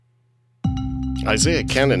Isaiah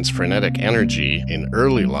Kennan's frenetic energy in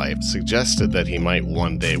early life suggested that he might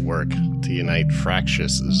one day work to unite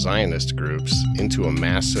fractious Zionist groups into a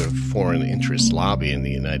massive foreign interest lobby in the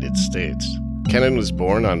United States. Kennan was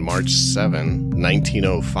born on March 7,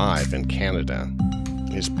 1905 in Canada.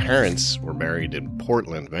 His parents were married in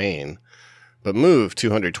Portland, Maine, but moved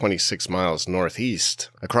 226 miles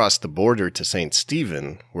northeast across the border to St.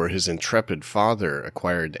 Stephen, where his intrepid father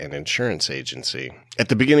acquired an insurance agency. At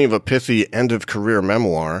the beginning of a pithy end-of-career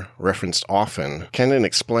memoir, referenced often, Kennan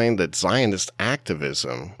explained that Zionist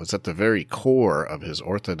activism was at the very core of his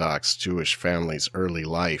Orthodox Jewish family's early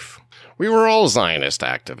life. "We were all Zionist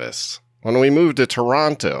activists. When we moved to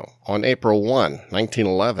Toronto on April 1,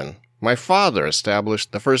 1911, my father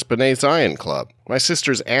established the first B'nai Zion Club. My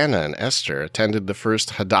sisters Anna and Esther attended the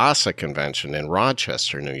first Hadassah convention in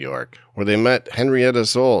Rochester, New York, where they met Henrietta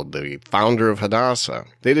Zold, the founder of Hadassah.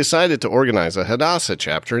 They decided to organize a Hadassah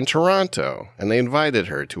chapter in Toronto, and they invited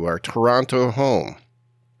her to our Toronto home.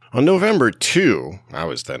 On November 2, I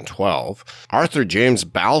was then 12, Arthur James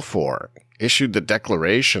Balfour issued the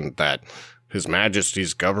declaration that His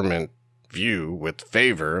Majesty's government view with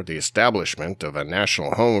favor the establishment of a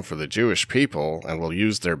national home for the Jewish people and will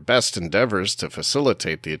use their best endeavors to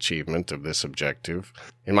facilitate the achievement of this objective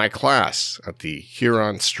in my class at the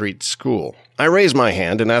Huron Street School. I raised my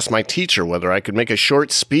hand and asked my teacher whether I could make a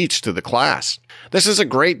short speech to the class. This is a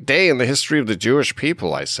great day in the history of the Jewish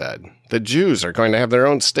people, I said. The Jews are going to have their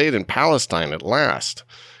own state in Palestine at last,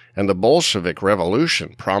 and the Bolshevik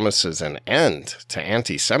Revolution promises an end to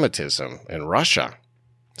anti-Semitism in Russia,"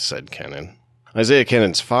 said Kennan. Isaiah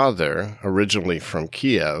Kennan's father, originally from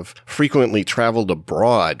Kiev, frequently traveled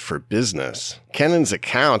abroad for business. Kennan's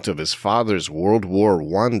account of his father's World War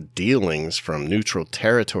I dealings from neutral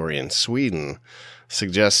territory in Sweden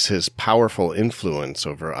suggests his powerful influence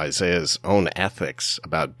over Isaiah's own ethics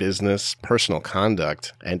about business, personal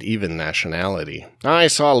conduct, and even nationality. "I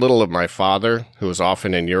saw little of my father, who was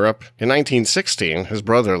often in Europe. In 1916, his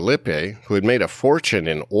brother Lippe, who had made a fortune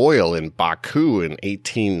in oil in Baku in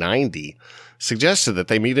 1890, suggested that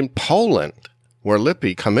they meet in Poland, where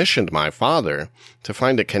Lippe commissioned my father to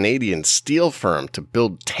find a Canadian steel firm to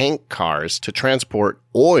build tank cars to transport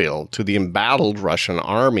oil to the embattled Russian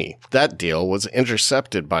army. That deal was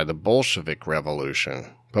intercepted by the Bolshevik Revolution,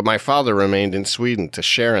 but my father remained in Sweden to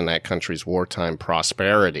share in that country's wartime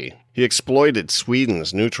prosperity. He exploited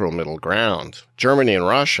Sweden's neutral middle ground. Germany and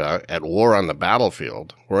Russia, at war on the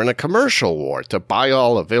battlefield, were in a commercial war to buy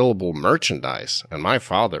all available merchandise, and my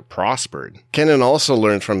father prospered." Kennan also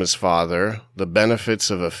learned from his father the benefits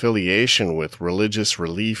of affiliation with religious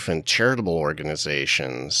relief and charitable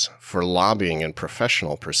organizations for lobbying and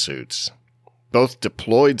professional pursuits. Both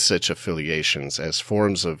deployed such affiliations as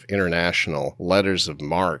forms of international letters of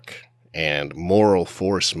marque and moral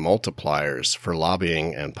force multipliers for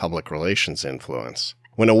lobbying and public relations influence.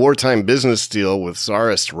 When a wartime business deal with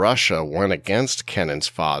Tsarist Russia went against Kennan's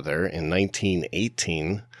father in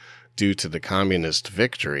 1918 due to the communist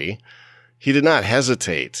victory, he did not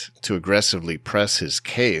hesitate to aggressively press his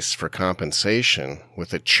case for compensation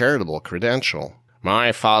with a charitable credential.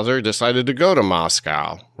 "My father decided to go to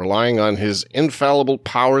Moscow, relying on his infallible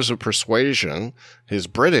powers of persuasion, his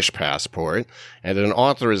British passport, and an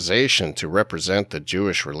authorization to represent the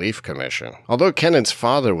Jewish Relief Commission." Although Kennan's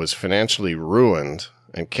father was financially ruined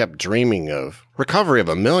and kept dreaming of recovery of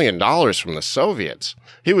 $1 million from the Soviets,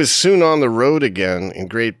 he was soon on the road again in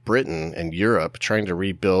Great Britain and Europe trying to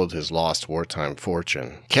rebuild his lost wartime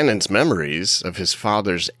fortune. Kennan's memories of his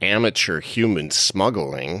father's amateur human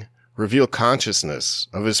smuggling reveal consciousness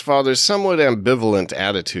of his father's somewhat ambivalent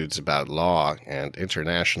attitudes about law and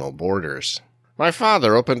international borders. "My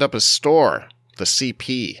father opened up a store, the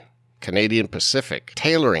CP, Canadian Pacific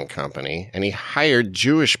Tailoring Company, and he hired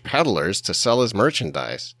Jewish peddlers to sell his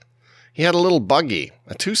merchandise. He had a little buggy,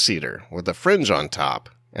 a two-seater, with a fringe on top,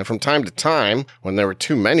 and from time to time, when there were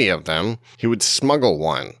too many of them, he would smuggle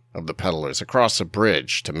one of the peddlers across a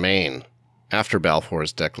bridge to Maine." After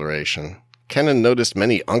Balfour's declaration, Kennan noticed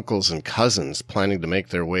many uncles and cousins planning to make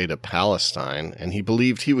their way to Palestine, and he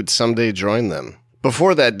believed he would someday join them.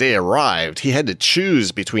 Before that day arrived, he had to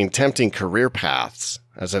choose between tempting career paths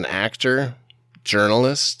as an actor,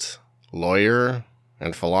 journalist, lawyer,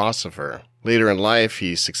 and philosopher. Later in life,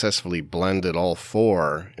 he successfully blended all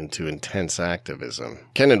four into intense activism.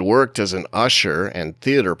 Kennan worked as an usher and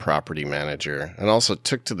theater property manager, and also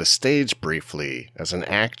took to the stage briefly as an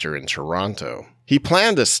actor in Toronto. He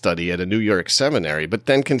planned to study at a New York seminary, but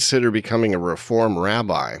then considered becoming a Reform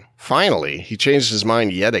rabbi. Finally, he changed his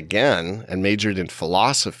mind yet again and majored in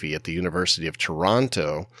philosophy at the University of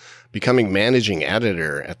Toronto, becoming managing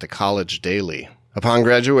editor at the College Daily. Upon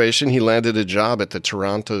graduation, he landed a job at the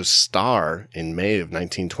Toronto Star in May of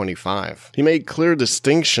 1925. He made clear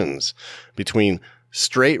distinctions between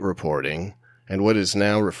straight reporting and what is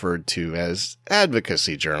now referred to as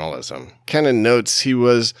advocacy journalism. Kennan notes he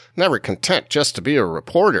was never content just to be a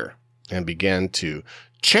reporter and began to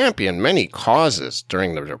champion many causes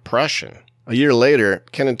during the Depression. A year later,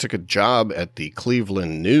 Kennan took a job at the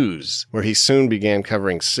Cleveland News, where he soon began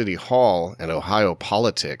covering City Hall and Ohio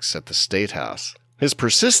politics at the State House. His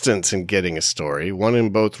persistence in getting a story won him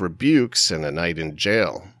both rebukes and a night in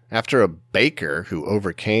jail. After a baker who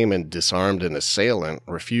overcame and disarmed an assailant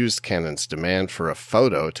refused Kennan's demand for a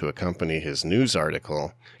photo to accompany his news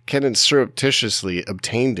article, Kennan surreptitiously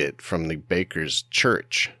obtained it from the baker's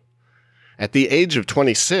church. At the age of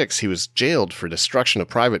 26, he was jailed for destruction of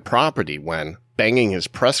private property when, banging his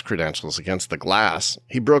press credentials against the glass,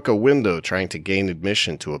 he broke a window trying to gain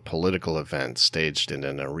admission to a political event staged in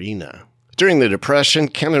an arena. During the Depression,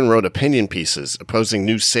 Kennan wrote opinion pieces opposing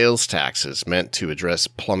new sales taxes meant to address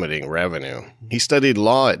plummeting revenue. He studied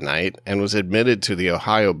law at night and was admitted to the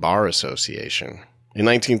Ohio Bar Association. In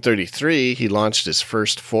 1933, he launched his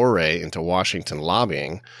first foray into Washington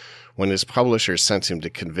lobbying when his publisher sent him to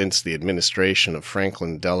convince the administration of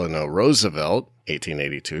Franklin Delano Roosevelt,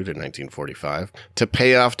 1882 to 1945, to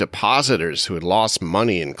pay off depositors who had lost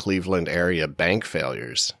money in Cleveland area bank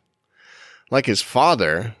failures. Like his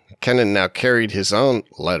father, Kennan now carried his own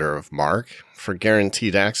letter of marque for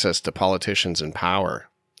guaranteed access to politicians in power,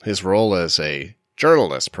 his role as a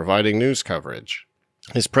journalist providing news coverage.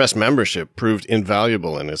 His press membership proved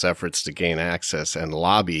invaluable in his efforts to gain access and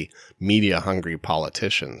lobby media-hungry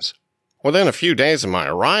politicians. Within a few days of my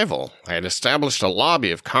arrival, I had established a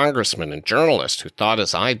lobby of congressmen and journalists who thought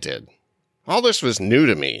as I did. All this was new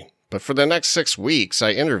to me, but for the next 6 weeks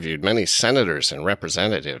I interviewed many senators and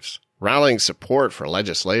representatives, rallying support for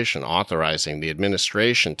legislation authorizing the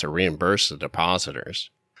administration to reimburse the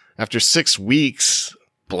depositors. After 6 weeks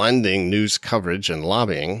blending news coverage and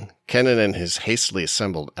lobbying, Kennan and his hastily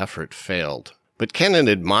assembled effort failed. But Kennan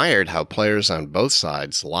admired how players on both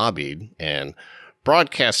sides lobbied and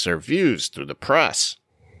broadcast their views through the press.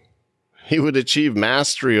 He would achieve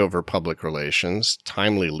mastery over public relations,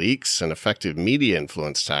 timely leaks, and effective media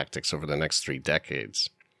influence tactics over the next 3 decades.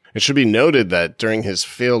 It should be noted that during his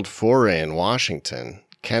failed foray in Washington,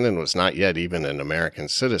 Kennan was not yet even an American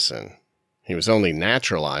citizen. He was only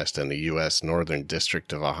naturalized in the U.S. Northern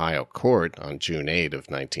District of Ohio Court on June 8 of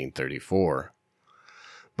 1934.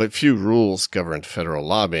 But few rules governed federal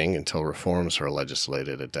lobbying until reforms were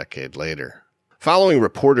legislated a decade later. Following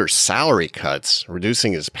reporters' salary cuts,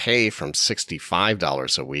 reducing his pay from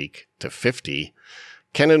 $65 a week to $50,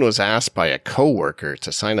 Kennan was asked by a co-worker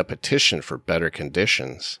to sign a petition for better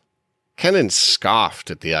conditions. Kennan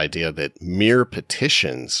scoffed at the idea that mere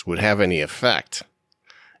petitions would have any effect.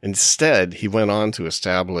 Instead, he went on to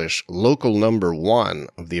establish Local Number 1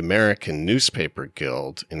 of the American Newspaper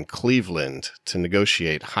Guild in Cleveland to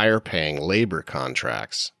negotiate higher-paying labor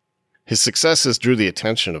contracts. His successes drew the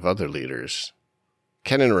attention of other leaders.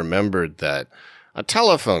 Kennan remembered that a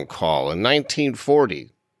telephone call in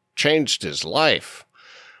 1940 changed his life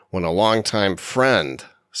when a longtime friend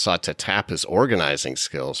sought to tap his organizing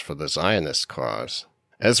skills for the Zionist cause.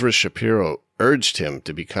 Ezra Shapiro urged him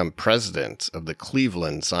to become president of the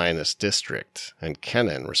Cleveland Zionist District, and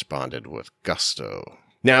Kennan responded with gusto.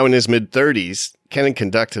 Now in his mid-30s, Kennan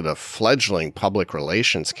conducted a fledgling public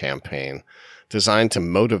relations campaign designed to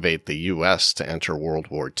motivate the U.S. to enter World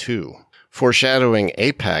War II. Foreshadowing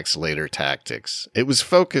AIPAC's later tactics, it was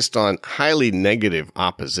focused on highly negative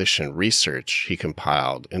opposition research he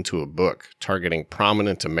compiled into a book targeting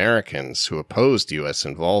prominent Americans who opposed U.S.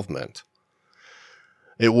 involvement.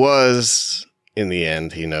 It was, in the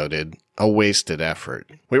end, he noted, a wasted effort.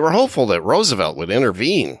 We were hopeful that Roosevelt would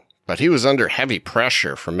intervene, but he was under heavy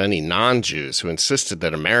pressure from many non-Jews who insisted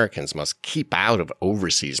that Americans must keep out of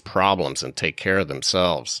overseas problems and take care of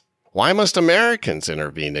themselves. Why must Americans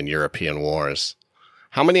intervene in European wars?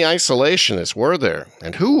 How many isolationists were there,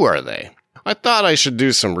 and who were they? I thought I should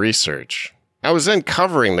do some research. I was then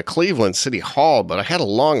covering the Cleveland City Hall, but I had a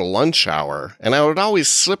long lunch hour, and I would always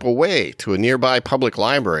slip away to a nearby public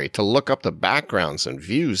library to look up the backgrounds and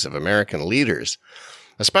views of American leaders,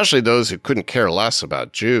 especially those who couldn't care less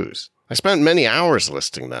about Jews. I spent many hours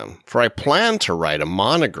listing them, for I planned to write a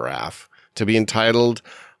monograph to be entitled,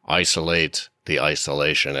 Isolate the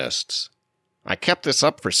Isolationists. I kept this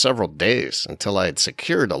up for several days until I had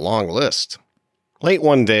secured a long list. Late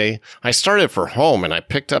one day, I started for home and I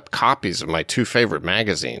picked up copies of my 2 favorite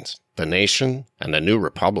magazines, The Nation and The New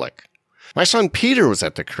Republic. My son Peter was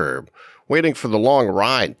at the curb, waiting for the long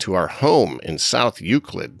ride to our home in South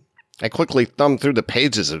Euclid. I quickly thumbed through the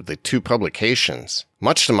pages of the two publications.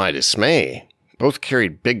 Much to my dismay, both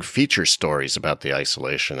carried big feature stories about the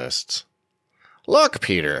isolationists. "Look,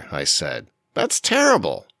 Peter," I said, "that's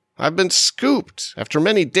terrible. I've been scooped after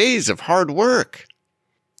many days of hard work."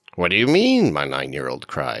 "What do you mean?" my 9-year-old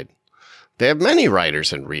cried. "They have many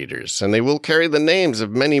writers and readers, and they will carry the names of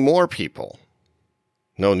many more people."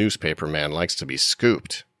 No newspaper man likes to be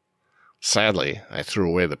scooped. Sadly, I threw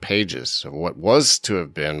away the pages of what was to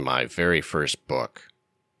have been my very first book.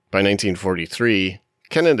 By 1943,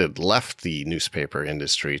 Kennan had left the newspaper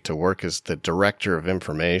industry to work as the director of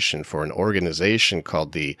information for an organization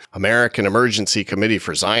called the American Emergency Committee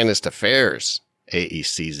for Zionist Affairs,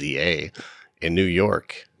 AECZA, in New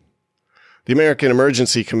York. The American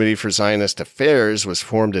Emergency Committee for Zionist Affairs was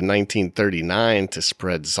formed in 1939 to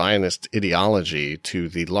spread Zionist ideology to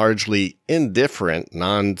the largely indifferent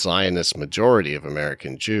non-Zionist majority of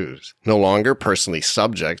American Jews. No longer personally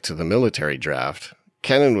subject to the military draft,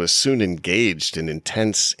 Kennan was soon engaged in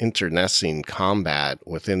intense internecine combat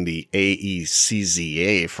within the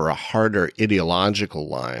AECZA for a harder ideological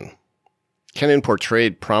line. Kennan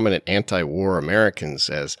portrayed prominent anti-war Americans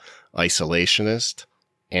as isolationist,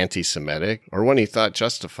 anti-Semitic, or when he thought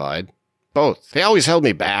justified, both. They always held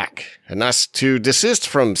me back, and thus to desist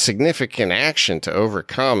from significant action to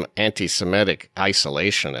overcome anti-Semitic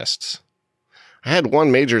isolationists. I had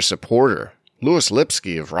one major supporter, Louis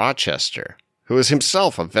Lipsky of Rochester, who was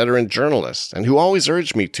himself a veteran journalist and who always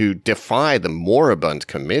urged me to defy the moribund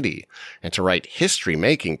committee and to write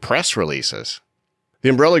history-making press releases. The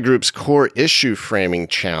Umbrella Group's core issue framing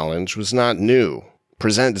challenge was not new.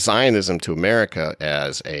 Present Zionism to America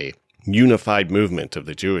as a unified movement of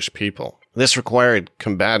the Jewish people. This required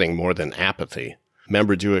combating more than apathy.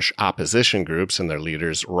 Member Jewish opposition groups and their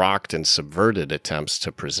leaders rocked and subverted attempts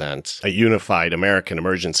to present a unified American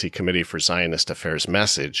Emergency Committee for Zionist Affairs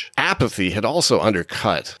message. Apathy had also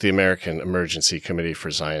undercut the American Emergency Committee for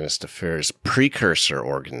Zionist Affairs precursor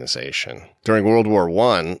organization. During World War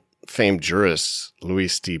I, famed jurist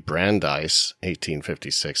Louis D. Brandeis,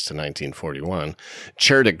 1856 to 1941,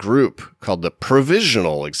 chaired a group called the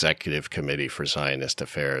Provisional Executive Committee for Zionist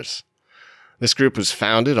Affairs. This group was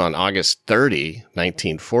founded on August 30,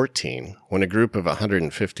 1914, when a group of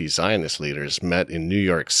 150 Zionist leaders met in New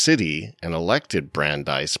York City and elected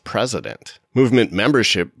Brandeis president. Movement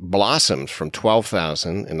membership blossomed from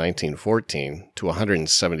 12,000 in 1914 to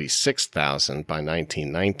 176,000 by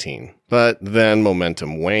 1919. But then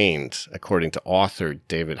momentum waned, according to author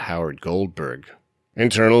David Howard Goldberg.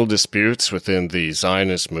 Internal disputes within the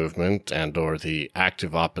Zionist movement and/or the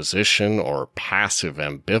active opposition or passive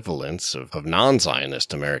ambivalence of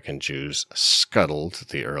non-Zionist American Jews scuttled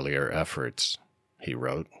the earlier efforts, he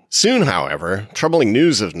wrote. Soon, however, troubling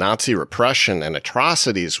news of Nazi repression and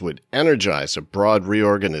atrocities would energize a broad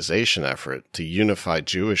reorganization effort to unify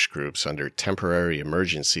Jewish groups under temporary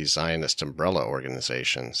emergency Zionist umbrella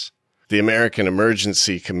organizations. The American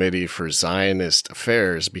Emergency Committee for Zionist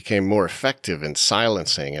Affairs became more effective in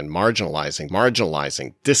silencing and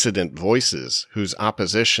marginalizing dissident voices whose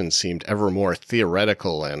opposition seemed ever more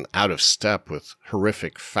theoretical and out of step with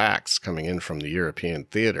horrific facts coming in from the European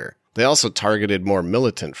theater. They also targeted more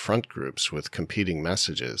militant front groups with competing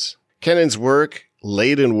messages. Kennan's work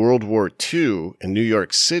late in World War II in New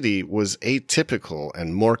York City was atypical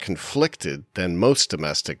and more conflicted than most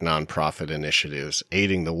domestic nonprofit initiatives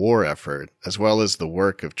aiding the war effort, as well as the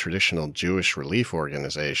work of traditional Jewish relief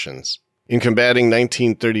organizations. In combating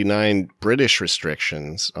 1939 British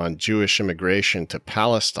restrictions on Jewish immigration to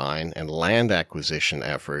Palestine and land acquisition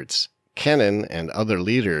efforts, Kennan and other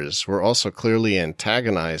leaders were also clearly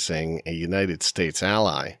antagonizing a United States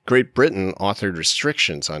ally. Great Britain authored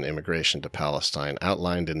restrictions on immigration to Palestine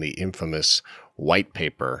outlined in the infamous White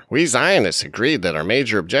Paper. We Zionists agreed that our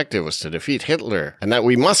major objective was to defeat Hitler and that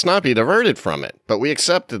we must not be diverted from it, but we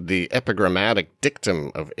accepted the epigrammatic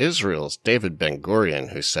dictum of Israel's David Ben-Gurion,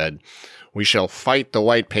 who said, "We shall fight the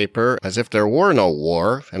White Paper as if there were no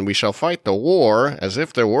war, and we shall fight the war as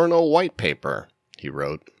if there were no White Paper," he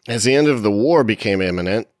wrote. As the end of the war became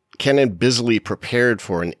imminent, Kennan busily prepared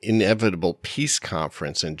for an inevitable peace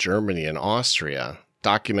conference in Germany and Austria,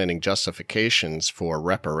 documenting justifications for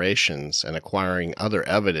reparations and acquiring other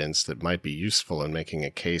evidence that might be useful in making a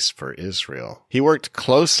case for Israel. He worked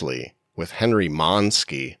closely with Henry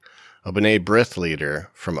Monsky, a B'nai B'rith leader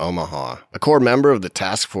from Omaha. A core member of the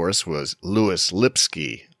task force was Louis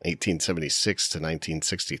Lipsky, 1876 to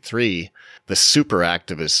 1963, the super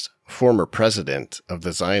activist former president of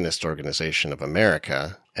the Zionist Organization of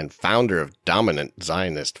America and founder of dominant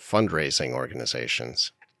Zionist fundraising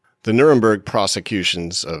organizations. The Nuremberg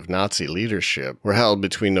prosecutions of Nazi leadership were held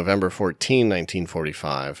between November 14,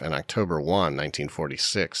 1945 and October 1,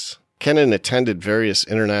 1946. Kennan attended various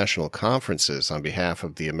international conferences on behalf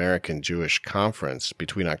of the American Jewish Conference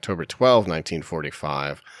between October 12,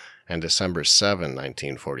 1945 and December 7,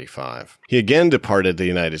 1945. He again departed the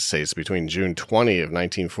United States between June 20 of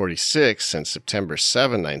 1946 and September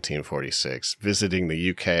 7, 1946, visiting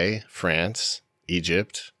the UK, France,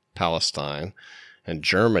 Egypt, Palestine, and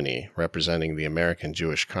Germany, representing the American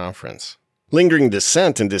Jewish Conference. Lingering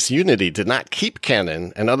dissent and disunity did not keep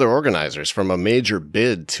Kennan and other organizers from a major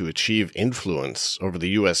bid to achieve influence over the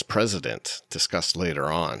U.S. president, discussed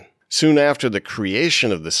later on. Soon after the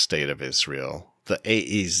creation of the State of Israel, the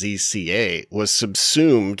AEZCA was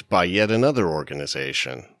subsumed by yet another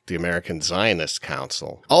organization, the American Zionist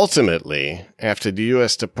Council. Ultimately, after the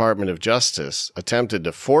U.S. Department of Justice attempted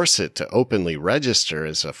to force it to openly register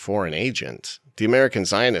as a foreign agent, the American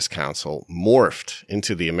Zionist Council morphed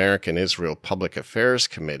into the American Israel Public Affairs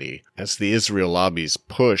Committee as the Israel lobby's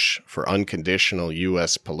push for unconditional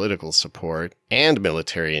U.S. political support and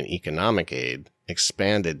military and economic aid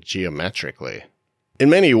expanded geometrically. In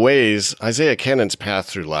many ways, Isaiah Kennan's path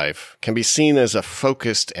through life can be seen as a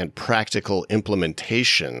focused and practical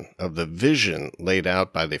implementation of the vision laid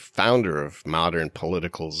out by the founder of modern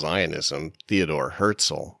political Zionism, Theodor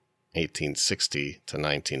Herzl, 1860 to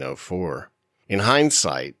 1904. In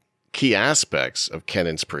hindsight, key aspects of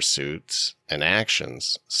Kennan's pursuits and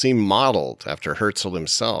actions seem modeled after Herzl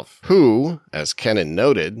himself, who, as Kennan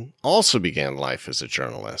noted, also began life as a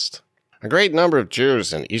journalist. A great number of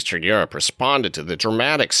Jews in Eastern Europe responded to the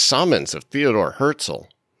dramatic summons of Theodor Herzl,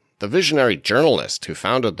 the visionary journalist who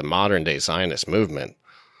founded the modern-day Zionist movement,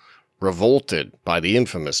 revolted by the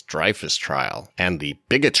infamous Dreyfus trial and the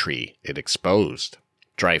bigotry it exposed.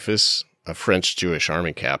 Dreyfus, a French Jewish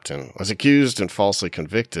army captain, was accused and falsely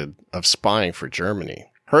convicted of spying for Germany.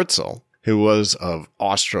 Herzl, who was of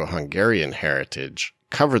Austro-Hungarian heritage,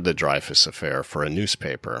 covered the Dreyfus affair for a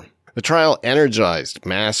newspaper. The trial energized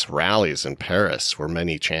mass rallies in Paris where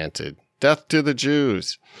many chanted, "Death to the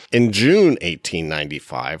Jews." In June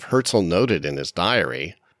 1895, Herzl noted in his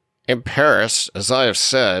diary, "In Paris, as I have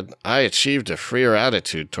said, I achieved a freer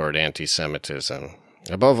attitude toward anti-Semitism.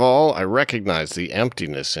 Above all, I recognized the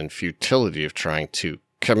emptiness and futility of trying to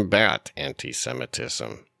combat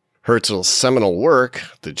anti-Semitism." Herzl's seminal work,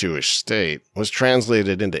 The Jewish State, was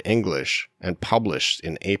translated into English and published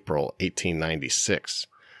in April 1896.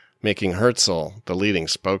 Making Herzl the leading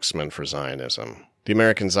spokesman for Zionism. The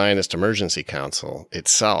American Zionist Emergency Council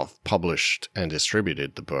itself published and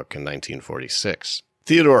distributed the book in 1946.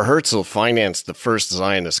 Theodor Herzl financed the first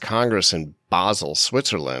Zionist Congress in Basel,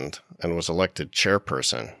 Switzerland, and was elected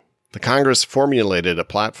chairperson. The Congress formulated a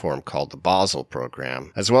platform called the Basel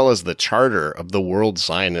Program, as well as the Charter of the World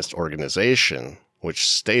Zionist Organization, which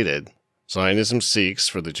stated, "Zionism seeks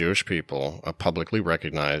for the Jewish people a publicly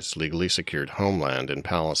recognized, legally secured homeland in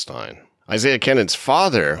Palestine." Isaiah Kennan's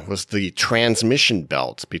father was the transmission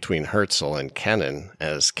belt between Herzl and Kennan,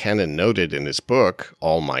 as Kennan noted in his book,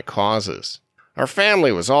 All My Causes. "Our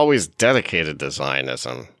family was always dedicated to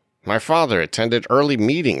Zionism. My father attended early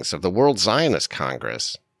meetings of the World Zionist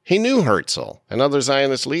Congress. He knew Herzl and other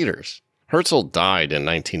Zionist leaders. Herzl died in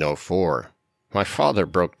 1904. My father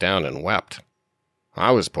broke down and wept.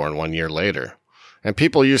 I was born 1 year later, and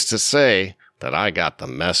people used to say that I got the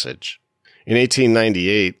message." In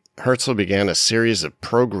 1898, Herzl began a series of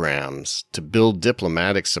programs to build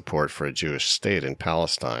diplomatic support for a Jewish state in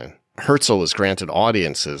Palestine. Herzl was granted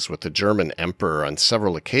audiences with the German emperor on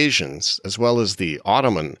several occasions, as well as the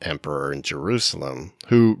Ottoman emperor in Jerusalem,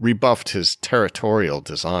 who rebuffed his territorial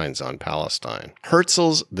designs on Palestine.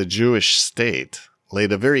 Herzl's The Jewish State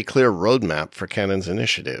laid a very clear roadmap for Kennan's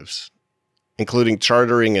initiatives, including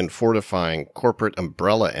chartering and fortifying corporate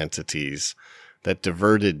umbrella entities that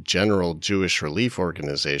diverted general Jewish relief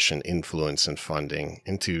organization influence and funding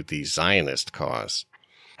into the Zionist cause.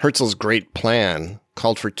 Herzl's great plan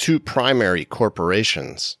called for two primary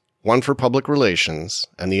corporations, one for public relations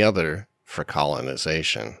and the other for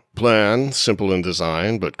colonization. Plan, simple in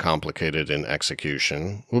design but complicated in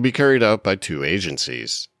execution, will be carried out by two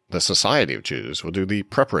agencies. The Society of Jews will do the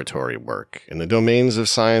preparatory work in the domains of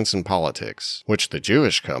science and politics, which the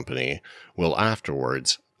Jewish Company will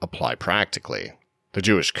afterwards apply practically. The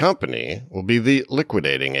Jewish Company will be the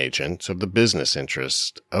liquidating agent of the business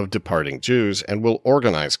interest of departing Jews and will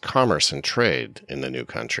organize commerce and trade in the new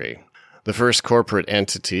country. The first corporate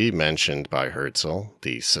entity mentioned by Herzl,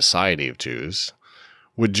 the Society of Jews,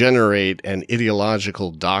 would generate an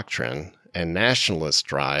ideological doctrine and nationalist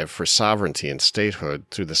drive for sovereignty and statehood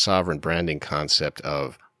through the sovereign branding concept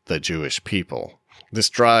of the Jewish people. This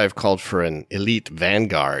drive called for an elite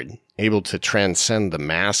vanguard able to transcend the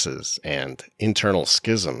masses and internal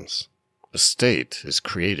schisms. A state is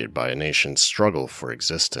created by a nation's struggle for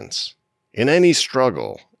existence. In any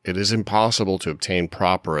struggle, it is impossible to obtain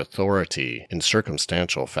proper authority in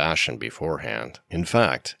circumstantial fashion beforehand. In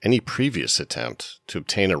fact, any previous attempt to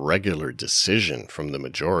obtain a regular decision from the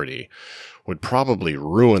majority would probably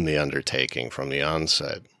ruin the undertaking from the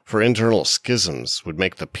onset, for internal schisms would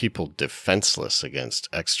make the people defenseless against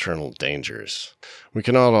external dangers. We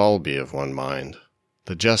cannot all be of one mind.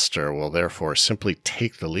 The jester will therefore simply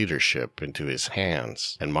take the leadership into his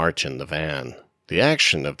hands and march in the van. The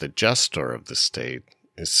action of the jester of the state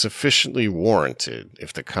is sufficiently warranted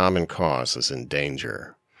if the common cause is in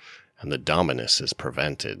danger, and the dominus is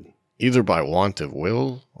prevented, either by want of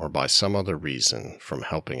will or by some other reason, from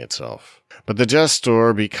helping itself. But the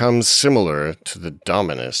jester becomes similar to the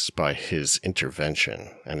dominus by his intervention,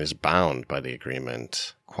 and is bound by the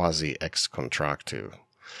agreement quasi ex contractu.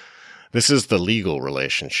 This is the legal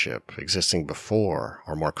relationship existing before,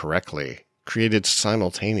 or more correctly, created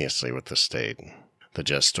simultaneously with the state. The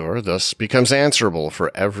jester thus becomes answerable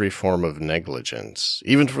for every form of negligence,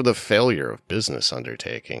 even for the failure of business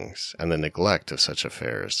undertakings, and the neglect of such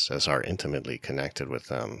affairs as are intimately connected with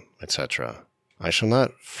them, etc. I shall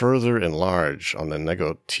not further enlarge on the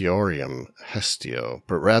negotiatorium hestio,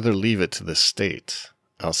 but rather leave it to the state,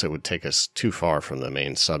 else it would take us too far from the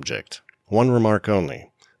main subject. One remark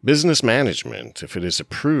only. Business management, if it is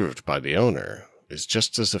approved by the owner, is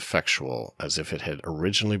just as effectual as if it had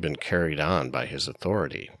originally been carried on by his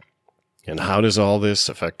authority. And how does all this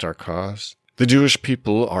affect our cause? The Jewish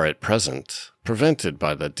people are at present prevented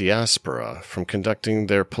by the diaspora from conducting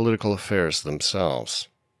their political affairs themselves.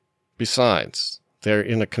 Besides, they are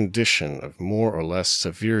in a condition of more or less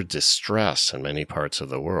severe distress in many parts of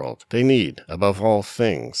the world. They need, above all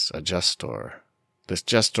things, a jester. This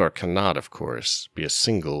jester cannot, of course, be a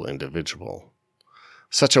single individual.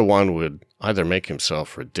 Such a one would either make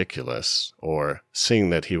himself ridiculous, or, seeing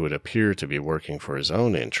that he would appear to be working for his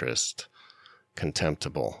own interest,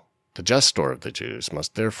 contemptible. The jester of the Jews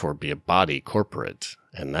must therefore be a body corporate,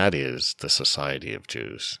 and that is the Society of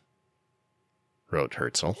Jews, wrote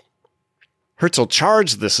Herzl. Herzl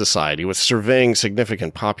charged the society with surveying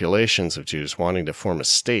significant populations of Jews wanting to form a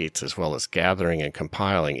state, as well as gathering and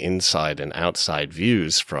compiling inside and outside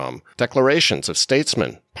views from declarations of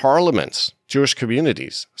statesmen, parliaments, Jewish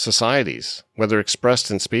communities, societies, whether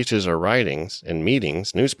expressed in speeches or writings, in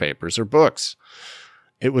meetings, newspapers, or books.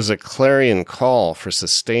 It was a clarion call for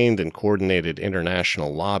sustained and coordinated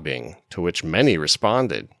international lobbying, to which many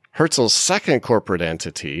responded. Herzl's second corporate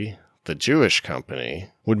entity, the Jewish Company,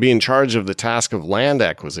 would be in charge of the task of land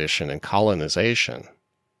acquisition and colonization,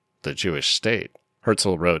 the Jewish state.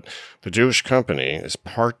 Herzl wrote, "The Jewish Company is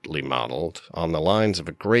partly modeled on the lines of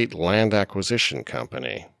a great land acquisition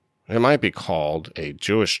company. It might be called a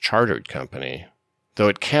Jewish chartered company, though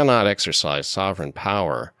it cannot exercise sovereign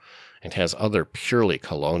power and has other purely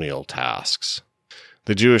colonial tasks.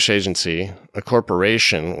 The Jewish Agency, a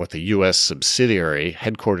corporation with a U.S. subsidiary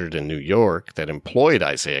headquartered in New York that employed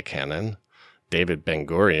Isaiah Kennan, David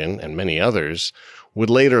Ben-Gurion, and many others, would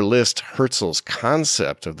later list Herzl's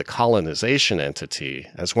concept of the colonization entity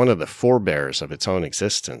as one of the forebears of its own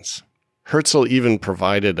existence. Herzl even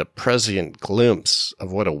provided a prescient glimpse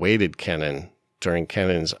of what awaited Kennan during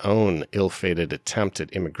Kennan's own ill-fated attempt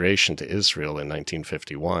at immigration to Israel in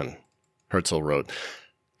 1951. Herzl wrote,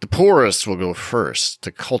 "The poorest will go first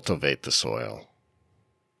to cultivate the soil.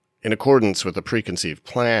 In accordance with a preconceived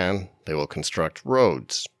plan, they will construct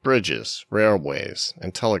roads, bridges, railways,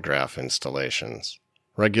 and telegraph installations,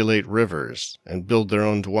 regulate rivers, and build their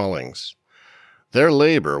own dwellings. Their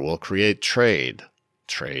labor will create trade.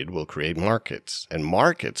 Trade will create markets, and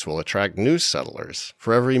markets will attract new settlers,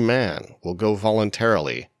 for every man will go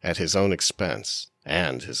voluntarily at his own expense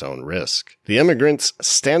and his own risk. The immigrants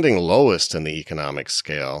standing lowest in the economic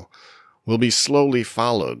scale will be slowly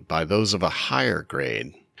followed by those of a higher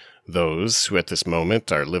grade. Those who at this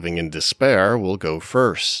moment are living in despair will go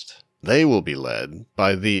first. They will be led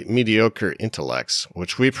by the mediocre intellects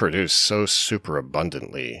which we produce so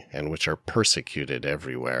superabundantly and which are persecuted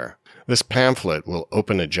everywhere. This pamphlet will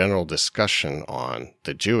open a general discussion on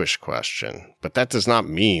the Jewish question, but that does not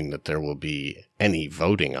mean that there will be any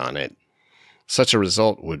voting on it. Such a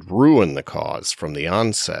result would ruin the cause from the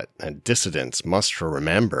onset, and dissidents must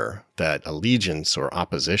remember that allegiance or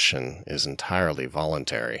opposition is entirely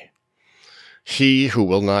voluntary. He who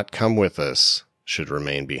will not come with us should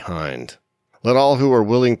remain behind. Let all who are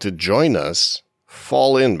willing to join us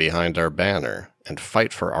fall in behind our banner and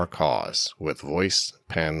fight for our cause with voice,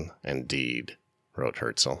 pen, and deed," wrote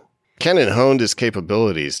Herzl. Kennan honed his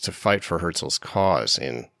capabilities to fight for Herzl's cause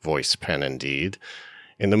in voice, pen, and deed,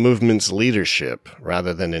 in the movement's leadership,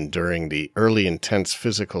 rather than enduring the early intense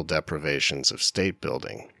physical deprivations of state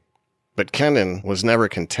building. But Kennan was never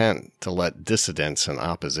content to let dissidents and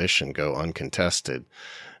opposition go uncontested.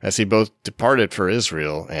 As he both departed for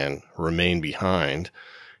Israel and remained behind,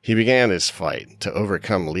 he began his fight to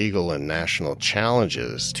overcome legal and national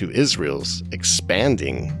challenges to Israel's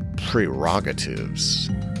expanding prerogatives.